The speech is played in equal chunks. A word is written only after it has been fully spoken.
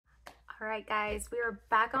All right, guys, we are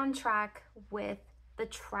back on track with the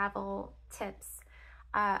travel tips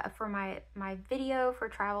for my video for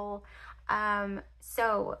travel.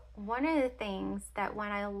 So one of the things that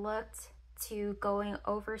when I looked to going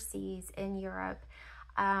overseas in Europe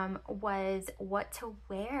was what to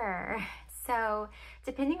wear. So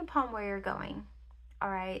depending upon where you're going,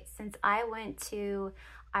 all right, since I went to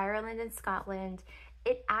Ireland and Scotland,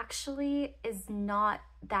 it actually is not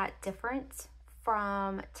that different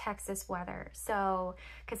from Texas weather. So,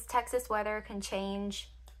 because Texas weather can change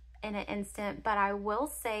in an instant, but I will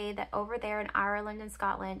say that over there in Ireland and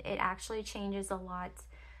Scotland, it actually changes a lot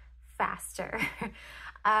faster.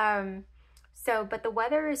 But the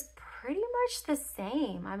weather is pretty much the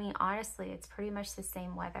same. I mean, honestly, it's pretty much the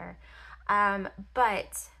same weather.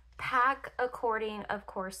 But pack according, of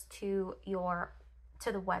course, to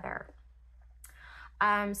the weather.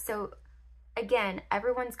 So again,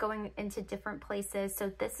 everyone's going into different places.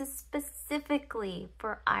 So this is specifically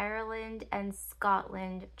for Ireland and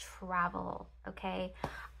Scotland travel, okay?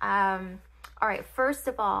 All right, first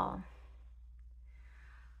of all,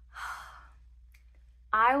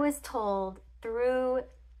 I was told through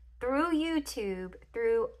YouTube,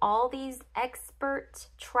 through all these expert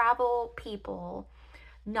travel people,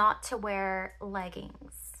 not to wear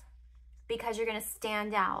leggings because you're gonna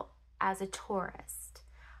stand out as a tourist.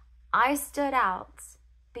 I stood out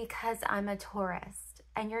because I'm a tourist,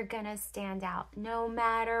 and you're gonna stand out no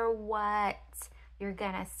matter what. You're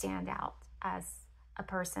gonna stand out as a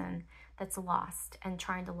person that's lost and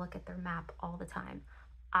trying to look at their map all the time.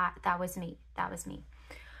 That was me.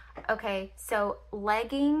 Okay, so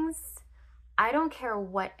leggings, I don't care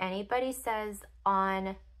what anybody says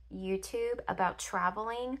on YouTube about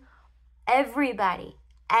traveling. Everybody,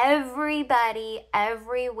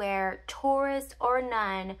 everywhere, tourist or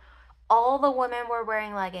none, all the women were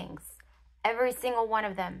wearing leggings. Every single one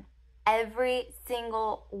of them. Every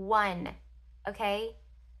single one. Okay?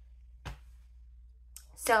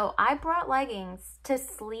 So I brought leggings to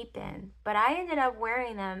sleep in, but I ended up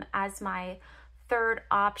wearing them as my third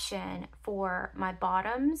option for my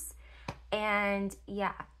bottoms. And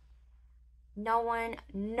yeah, no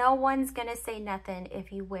one's gonna say nothing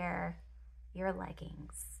if you wear your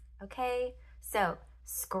leggings. Okay? So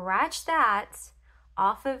scratch that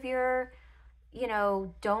off of your,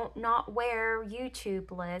 don't not wear YouTube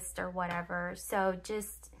list or whatever. So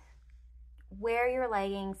just wear your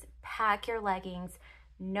leggings, pack your leggings.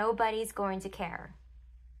 Nobody's going to care.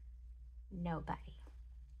 Nobody.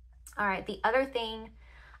 All right, the other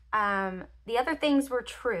things were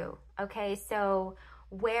true. Okay, so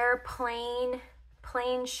wear plain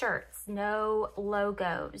shirts, no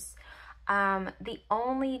logos.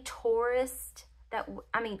 Only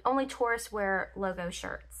tourists wear logo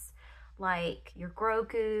shirts, like your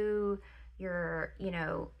Grogu, your,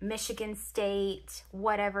 Michigan State,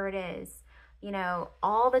 whatever it is.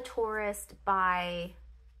 All the tourists buy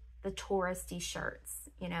the touristy shirts,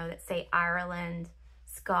 that say Ireland,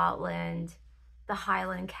 Scotland, the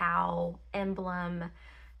Highland cow emblem.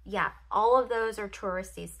 Yeah, all of those are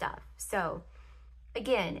touristy stuff. So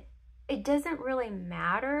again, it doesn't really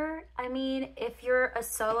matter. I mean, if you're a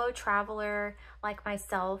solo traveler like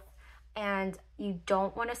myself and you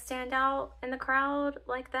don't want to stand out in the crowd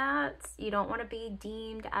like that, you don't want to be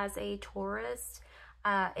deemed as a tourist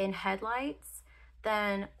in headlights,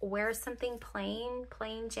 then wear something plain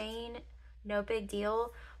Jane, no big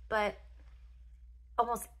deal. But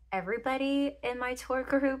almost everybody in my tour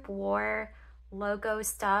group wore logo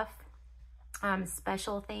stuff,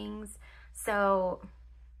 special things. So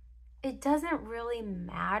it doesn't really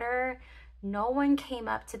matter. No one came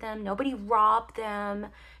up to them. Nobody robbed them.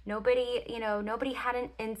 Nobody had an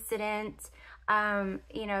incident.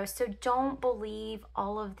 So don't believe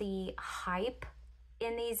all of the hype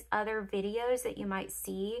in these other videos that you might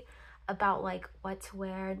see about like what to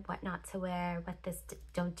wear and what not to wear,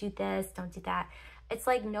 don't do this, don't do that. It's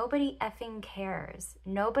like nobody effing cares.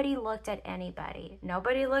 Nobody looked at anybody.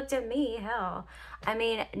 Nobody looked at me, hell. I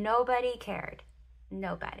mean, nobody cared.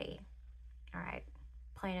 Nobody. All right,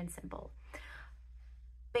 plain and simple.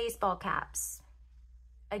 Baseball caps.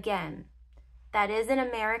 Again, that is an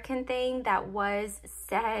American thing that was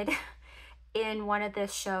said in one of the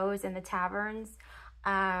shows in the taverns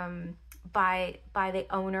by the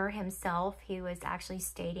owner himself. He was actually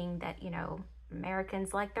stating that,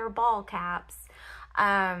 Americans like their ball caps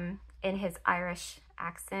in his Irish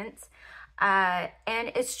accent.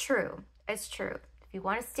 And it's true. It's true. If you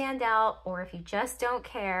want to stand out, or if you just don't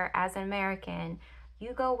care as an American,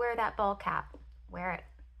 you go wear that ball cap. Wear it.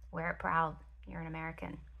 Wear it proud. You're an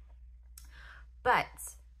American. But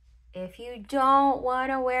if you don't want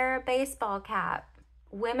to wear a baseball cap,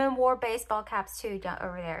 women wore baseball caps too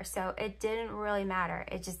over there. So it didn't really matter.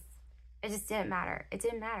 It just didn't matter. It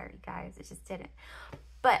didn't matter, you guys. It just didn't.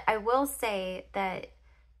 But I will say that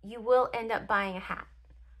you will end up buying a hat.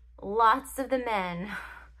 Lots of the men,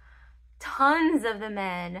 tons of the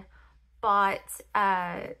men bought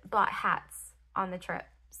hats on the trip.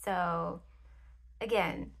 So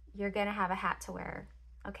again, you're gonna have a hat to wear.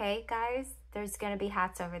 Okay, guys, there's gonna be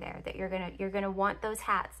hats over there that you're gonna want those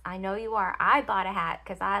hats. I know you are. I bought a hat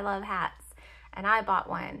because I love hats, and I bought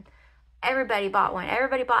one. Everybody bought one.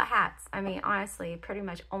 Everybody bought hats. I mean, honestly, pretty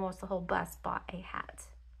much almost the whole bus bought a hat.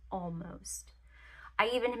 Almost.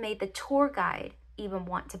 I even made the tour guide even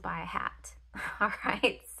want to buy a hat. All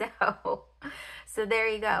right, so there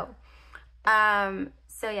you go.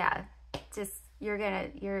 So yeah, just you're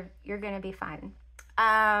gonna be fine.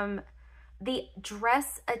 The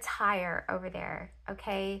dress attire over there,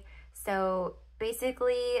 okay? So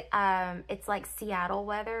basically, it's like Seattle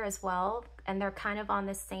weather as well, and they're kind of on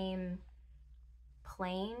the same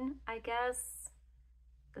plane, I guess,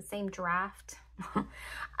 the same draft.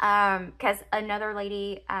 Because another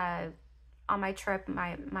lady on my trip,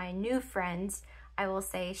 my new friend, I will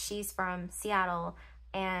say, she's from Seattle,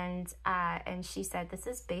 and she said this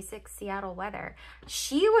is basic Seattle weather.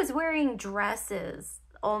 She was wearing dresses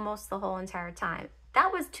almost the whole entire time.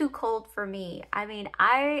 That was too cold for me. I mean,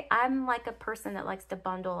 I'm like a person that likes to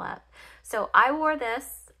bundle up. So I wore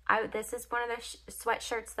this. This is one of the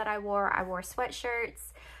sweatshirts that I wore. I wore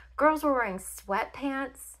sweatshirts. Girls were wearing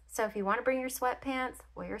sweatpants. So if you want to bring your sweatpants,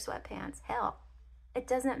 wear your sweatpants. Hell, it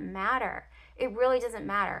doesn't matter. It really doesn't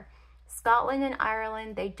matter. Scotland and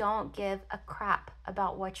Ireland, they don't give a crap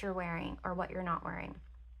about what you're wearing or what you're not wearing.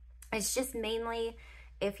 It's just mainly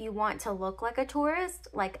if you want to look like a tourist,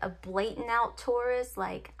 like a blatant out tourist,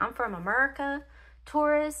 like I'm from America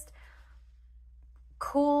tourist,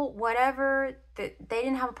 cool, whatever, they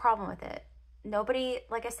didn't have a problem with it. Nobody,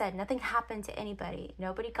 like I said, nothing happened to anybody.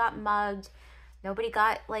 Nobody got mugged. Nobody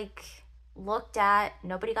got like looked at.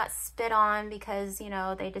 Nobody got spit on because, you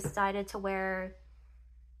know, they decided to wear,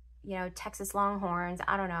 you know, Texas Longhorns.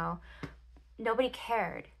 I don't know. Nobody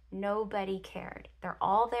cared. Nobody cared. They're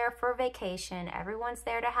all there for vacation. Everyone's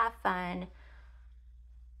there to have fun.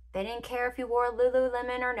 They didn't care if you wore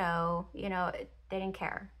Lululemon or no. You know, they didn't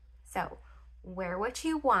care. So wear what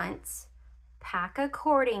you want, pack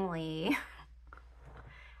accordingly,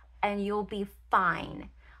 and you'll be fine.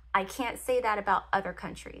 I can't say that about other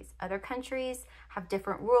countries. Other countries have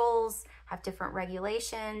different rules, have different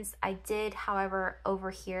regulations. I did, however,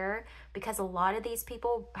 over here, because a lot of these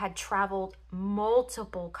people had traveled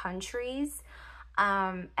multiple countries,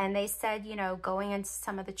 and they said, you know, going into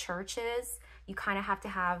some of the churches, you kind of have to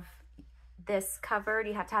have this covered.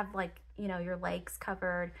 You have to have, like, you know, your legs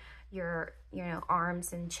covered, your, you know,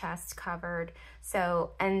 arms and chest covered.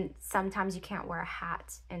 So, and sometimes you can't wear a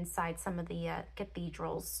hat inside some of the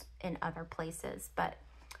cathedrals in other places. But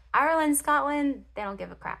Ireland, Scotland, they don't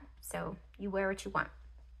give a crap. So you wear what you want.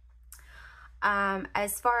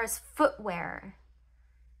 As far as footwear,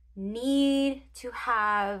 need to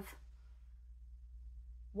have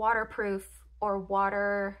waterproof or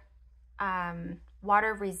water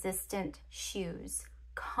resistant shoes,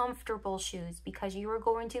 comfortable shoes, because you are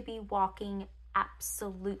going to be walking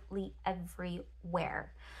absolutely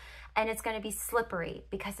everywhere, and it's going to be slippery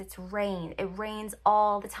because it's rain. It rains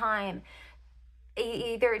all the time.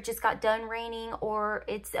 Either it just got done raining or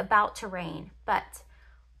it's about to rain. But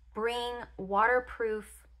bring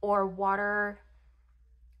waterproof or water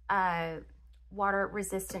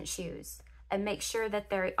resistant shoes, and make sure that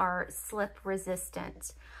they are slip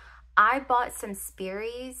resistant. I bought some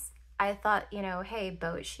Sperry's. I thought, you know, hey,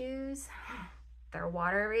 boat shoes, they're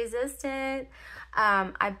water resistant.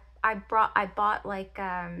 I bought like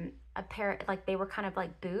a pair, like they were kind of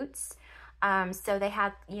like boots. So they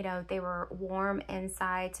had, you know, they were warm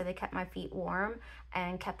inside, so they kept my feet warm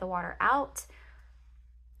and kept the water out.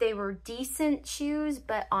 They were decent shoes,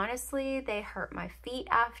 but honestly, they hurt my feet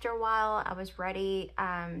after a while. I was ready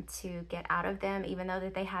to get out of them, even though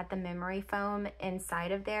that they had the memory foam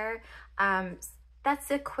inside of there.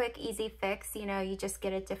 That's a quick, easy fix. You know, you just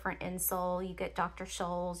get a different insole. You get Dr.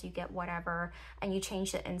 Scholl's, you get whatever, and you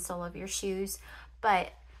change the insole of your shoes.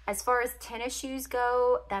 But as far as tennis shoes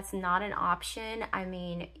go, that's not an option. I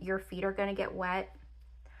mean, your feet are gonna get wet.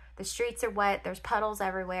 The streets are wet. There's puddles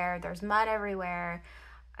everywhere. There's mud everywhere.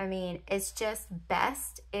 I mean, it's just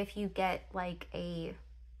best if you get like a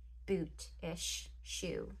boot-ish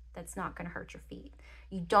shoe that's not gonna hurt your feet.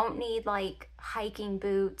 You don't need like hiking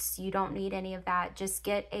boots. You don't need any of that. Just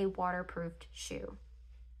get a waterproofed shoe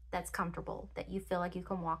that's comfortable, that you feel like you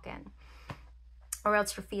can walk in, or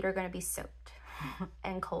else your feet are gonna be soaked.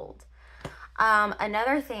 and cold.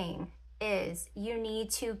 Another thing is you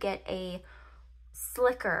need to get a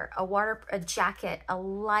slicker, a jacket, a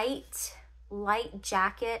light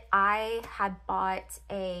jacket. I had bought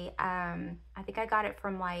a, I think I got it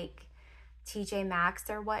from like TJ Maxx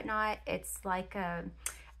or whatnot. It's like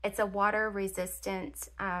it's a water resistant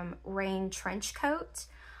rain trench coat.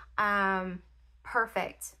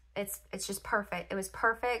 Perfect. It's just perfect. It was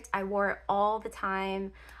perfect. I wore it all the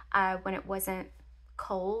time when it wasn't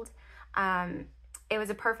cold. It was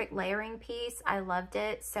a perfect layering piece. I loved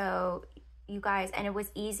it. So you guys, and it was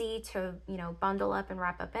easy to, you know, bundle up and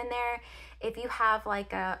wrap up in there. If you have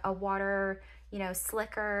like a water, you know,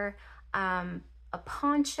 slicker, a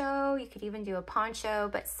poncho, you could even do a poncho,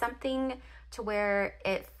 but something to where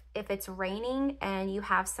if it's raining and you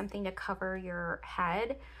have something to cover your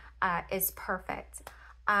head is perfect.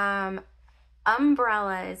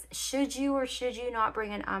 Umbrellas, should you or should you not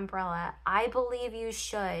bring an umbrella? I believe you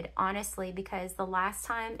should, honestly, because the last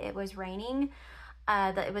time it was raining,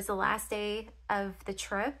 it was the last day of the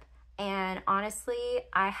trip, and honestly,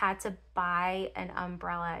 I had to buy an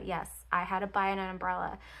umbrella. Yes, I had to buy an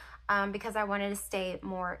umbrella because I wanted to stay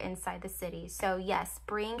more inside the city. So yes,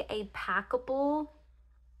 bring a packable,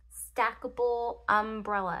 stackable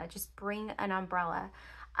umbrella. Just bring an umbrella.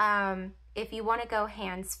 If you want to go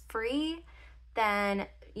hands-free, then,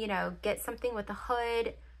 you know, get something with a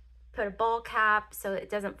hood, put a ball cap so it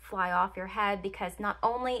doesn't fly off your head, because not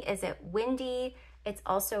only is it windy, it's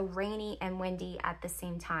also rainy and windy at the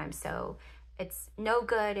same time. So it's no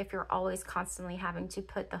good if you're always constantly having to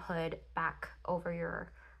put the hood back over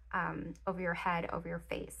your head, over your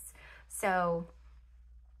face. So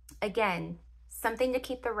again, something to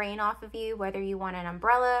keep the rain off of you, whether you want an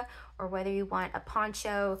umbrella or whether you want a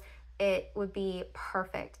poncho, it would be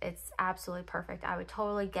perfect. It's absolutely perfect. I would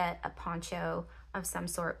totally get a poncho of some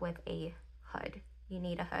sort with a hood. You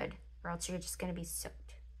need a hood or else you're just going to be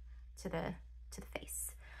soaked to the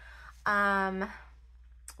face.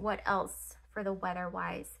 What else for the weather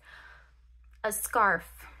wise? A scarf.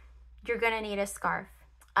 You're going to need a scarf.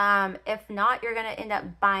 If not, you're going to end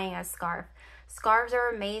up buying a scarf. Scarves are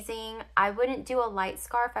amazing. I wouldn't do a light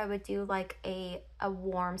scarf. I would do like a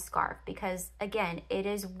warm scarf, because again, it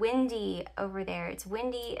is windy over there. It's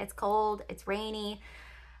windy, it's cold, it's rainy.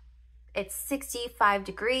 It's 65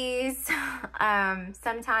 degrees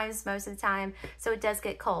sometimes, most of the time. So it does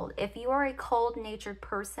get cold. If you are a cold-natured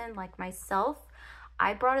person like myself,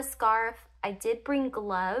 I brought a scarf. I did bring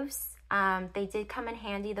gloves. They did come in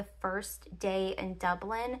handy the first day in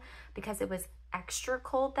Dublin because it was extra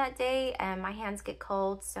cold that day and my hands get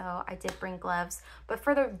cold, so I did bring gloves. But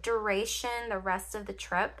for the duration, the rest of the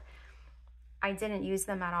trip, I didn't use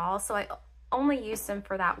them at all. So I only used them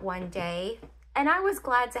for that one day, and I was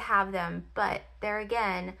glad to have them. But there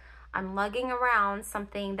again, I'm lugging around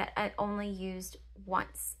something that I only used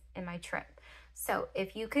once in my trip. So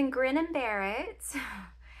if you can grin and bear it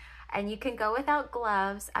and you can go without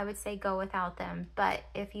gloves, I would say go without them. But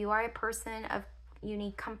if you are a person of, you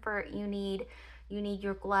need comfort, you need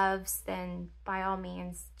your gloves, then by all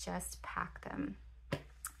means just pack them.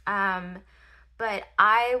 But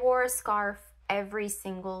I wore a scarf every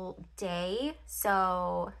single day,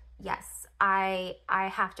 so yes, I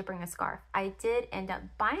have to bring a scarf. I did end up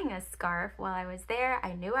buying a scarf while I was there.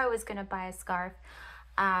 I knew I was gonna buy a scarf,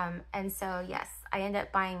 and so yes, I ended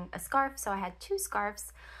up buying a scarf, so I had 2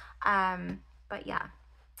 scarves. But yeah,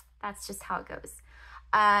 that's just how it goes.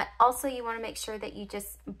 Also, you want to make sure that you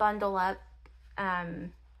just bundle up,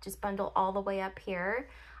 just bundle all the way up here.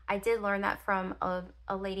 I did learn that from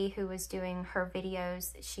a lady who was doing her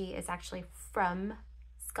videos. She is actually from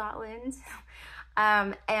Scotland.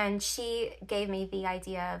 And she gave me the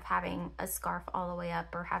idea of having a scarf all the way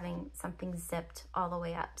up, or having something zipped all the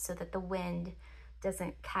way up so that the wind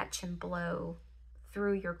doesn't catch and blow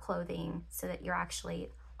through your clothing, so that you're actually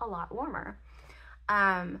a lot warmer.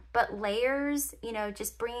 But layers, you know,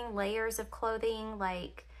 just bringing layers of clothing,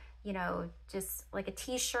 like, you know, just like a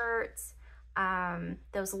t-shirt,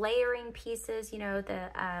 those layering pieces, you know,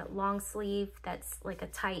 the long sleeve, that's like a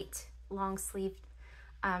tight long sleeve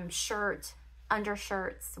shirt,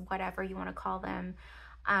 undershirts, whatever you want to call them.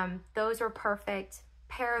 Those are perfect.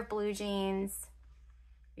 Pair of blue jeans,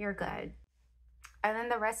 you're good. And then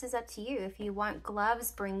the rest is up to you. If you want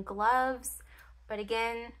gloves, bring gloves. But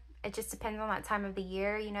again, it just depends on that time of the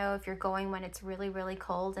year. You know, if you're going when it's really, really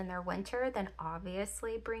cold in their winter, then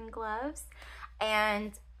obviously bring gloves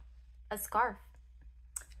and a scarf.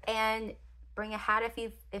 And bring a hat if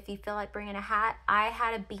you feel like bringing a hat. I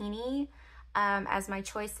had a beanie as my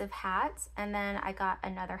choice of hat, and then I got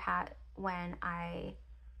another hat when I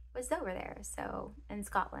was over there. So in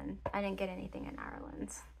Scotland, I didn't get anything in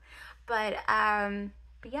Ireland. But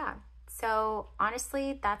yeah, so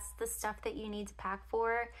honestly, that's the stuff that you need to pack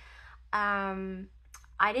for.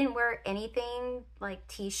 I didn't wear anything like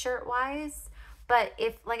t-shirt wise, but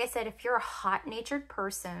if, like I said, if you're a hot natured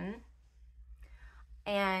person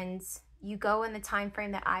and you go in the time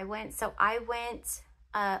frame that I went, so I went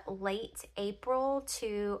late April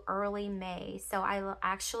to early May. So I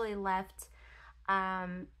actually left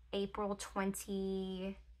April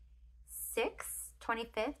 26th,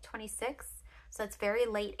 25th, 26th. So it's very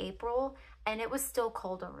late April, and it was still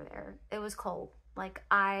cold over there. It was cold. But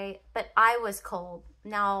I was cold.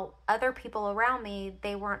 Now, other people around me,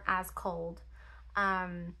 they weren't as cold.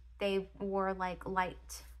 They wore like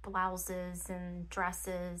light blouses and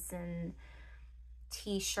dresses and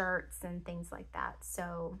t-shirts and things like that.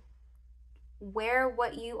 So wear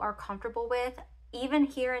what you are comfortable with. Even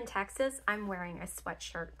here in Texas, I'm wearing a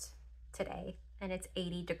sweatshirt today, and it's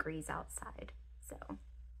 80 degrees outside. So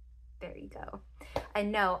there you go.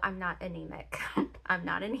 And no, I'm not anemic. I'm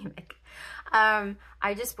not anemic.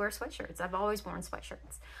 I just wear sweatshirts. I've always worn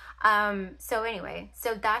sweatshirts. So anyway,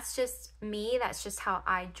 so that's just me. That's just how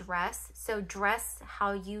I dress. So dress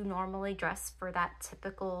how you normally dress for that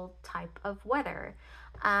typical type of weather.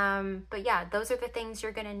 But yeah, those are the things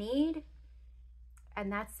you're gonna need.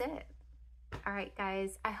 And that's it. All right,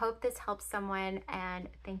 guys, I hope this helps someone, and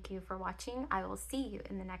thank you for watching. I will see you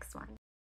in the next one.